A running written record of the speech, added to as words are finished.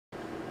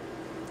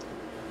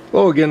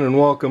Hello again and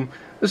welcome.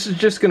 This is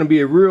just going to be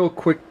a real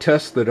quick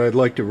test that I'd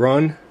like to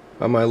run.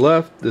 On my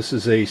left, this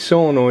is a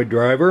solenoid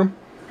driver.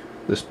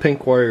 This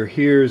pink wire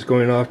here is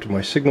going off to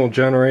my signal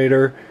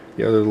generator,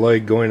 the other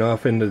leg going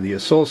off into the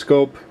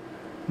oscilloscope.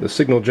 The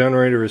signal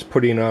generator is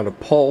putting out a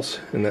pulse,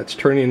 and that's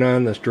turning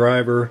on this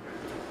driver.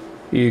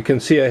 You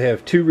can see I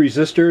have two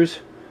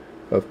resistors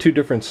of two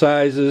different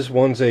sizes.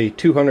 One's a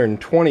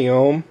 220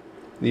 ohm,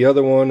 the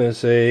other one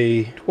is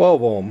a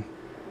 12 ohm.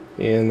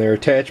 And they're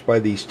attached by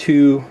these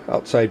two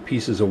outside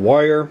pieces of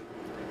wire,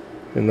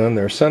 and then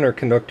their center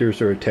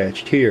conductors are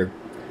attached here.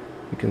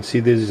 You can see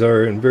these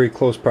are in very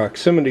close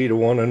proximity to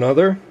one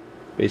another.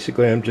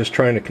 Basically, I'm just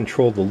trying to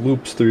control the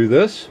loops through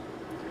this.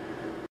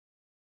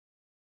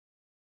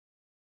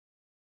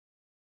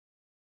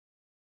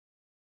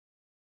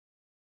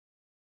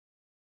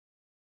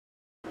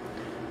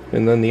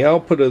 And then the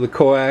output of the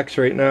coax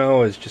right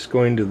now is just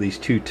going to these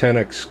two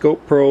 10x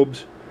scope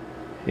probes.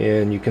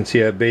 And you can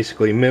see I've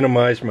basically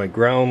minimized my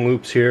ground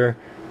loops here.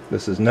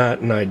 This is not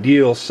an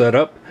ideal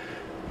setup.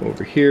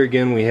 Over here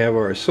again we have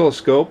our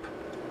oscilloscope.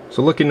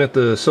 So looking at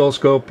the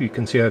oscilloscope, you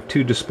can see I have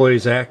two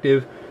displays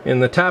active.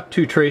 In the top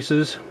two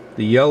traces,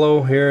 the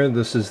yellow here,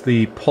 this is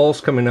the pulse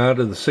coming out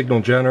of the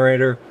signal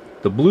generator.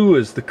 The blue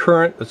is the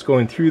current that's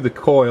going through the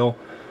coil.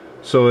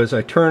 So as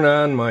I turn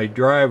on my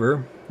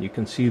driver, you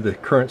can see the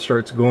current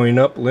starts going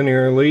up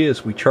linearly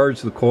as we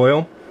charge the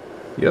coil.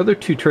 The other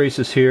two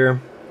traces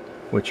here,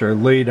 which are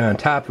laid on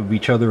top of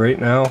each other right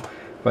now,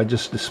 if I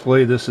just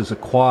display this as a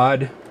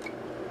quad,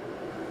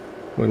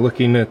 we're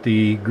looking at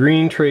the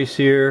green trace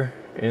here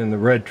and the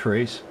red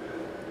trace.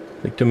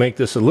 Like, to make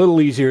this a little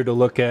easier to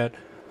look at,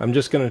 I'm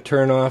just going to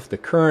turn off the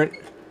current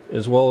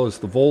as well as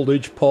the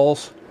voltage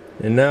pulse.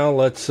 And now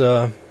let's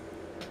go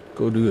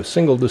do a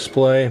single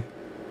display.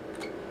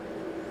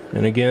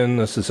 And again,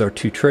 this is our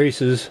two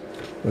traces.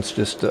 Let's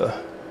just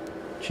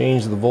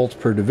change the volts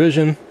per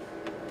division.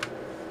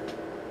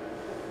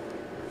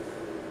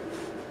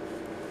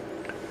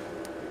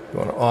 You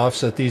want to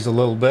offset these a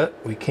little bit,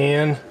 we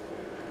can.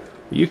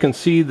 You can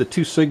see the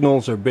two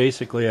signals are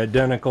basically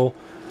identical.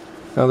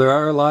 Now there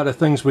are a lot of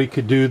things we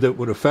could do that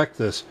would affect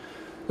this.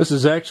 This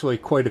is actually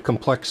quite a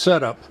complex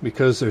setup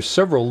because there's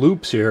several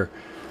loops here.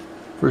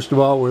 First of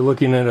all, we're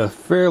looking at a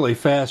fairly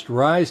fast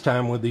rise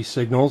time with these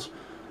signals,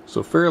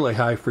 so fairly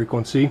high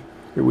frequency.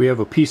 Here we have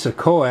a piece of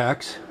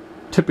coax.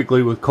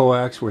 Typically with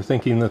coax, we're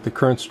thinking that the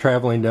current's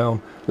traveling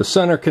down the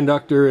center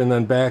conductor and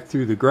then back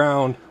through the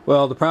ground.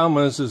 Well, the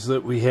problem is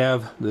that we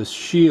have this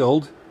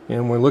shield,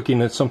 and we're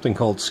looking at something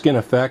called skin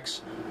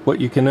effects. What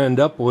you can end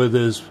up with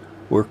is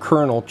where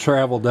current will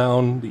travel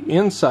down the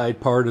inside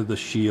part of the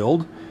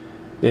shield,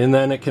 and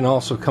then it can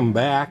also come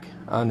back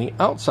on the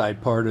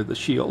outside part of the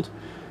shield,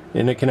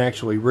 and it can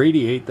actually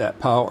radiate that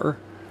power.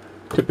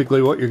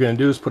 Typically what you're going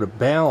to do is put a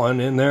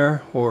balun in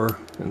there, or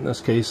in this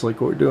case,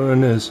 like what we're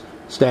doing is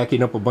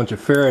stacking up a bunch of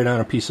Faraday on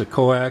a piece of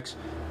coax.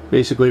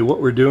 Basically what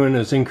we're doing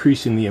is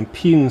increasing the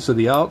impedance of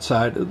the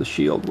outside of the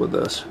shield with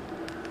this.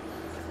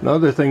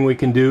 Another thing we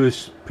can do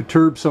is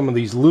perturb some of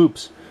these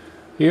loops.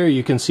 Here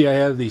you can see I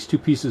have these two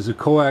pieces of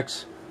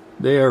coax.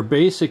 They are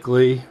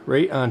basically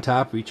right on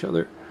top of each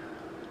other.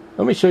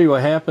 Let me show you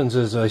what happens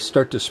as I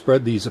start to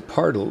spread these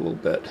apart a little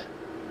bit.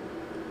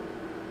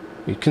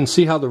 You can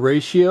see how the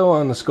ratio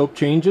on the scope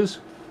changes.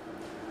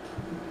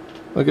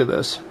 Look at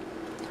this.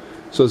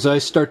 So as I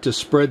start to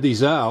spread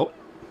these out,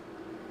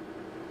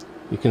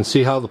 you can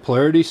see how the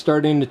polarity is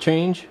starting to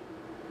change.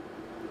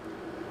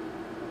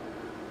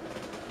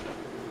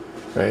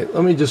 Alright,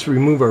 let me just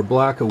remove our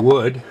block of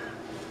wood.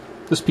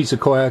 This piece of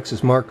coax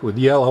is marked with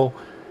yellow,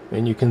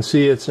 and you can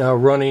see it's now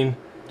running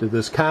to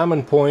this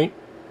common point,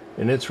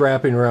 and it's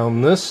wrapping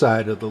around this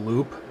side of the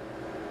loop.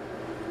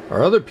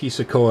 Our other piece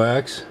of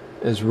coax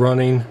is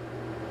running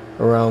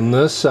around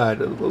this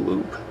side of the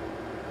loop.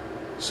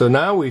 So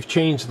now we've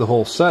changed the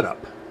whole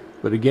setup.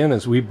 But again,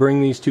 as we bring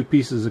these two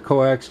pieces of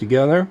coax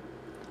together,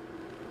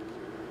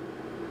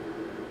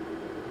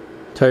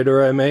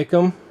 tighter I make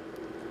them,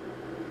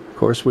 of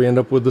course we end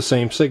up with the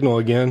same signal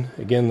again.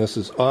 Again, this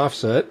is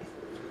offset,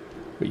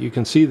 but you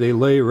can see they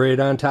lay right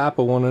on top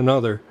of one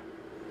another.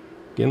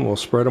 Again, we'll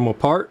spread them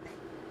apart.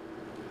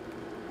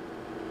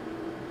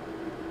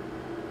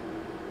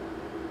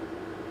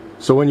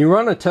 So when you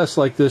run a test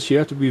like this, you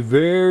have to be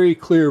very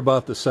clear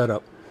about the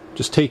setup.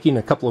 Just taking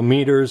a couple of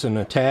meters and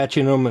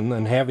attaching them and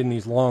then having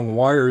these long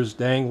wires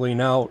dangling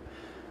out,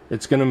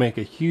 it's going to make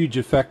a huge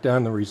effect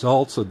on the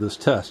results of this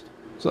test.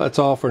 So that's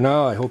all for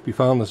now. I hope you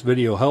found this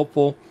video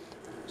helpful.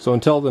 So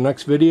until the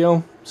next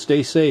video,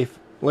 stay safe.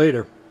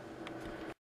 Later.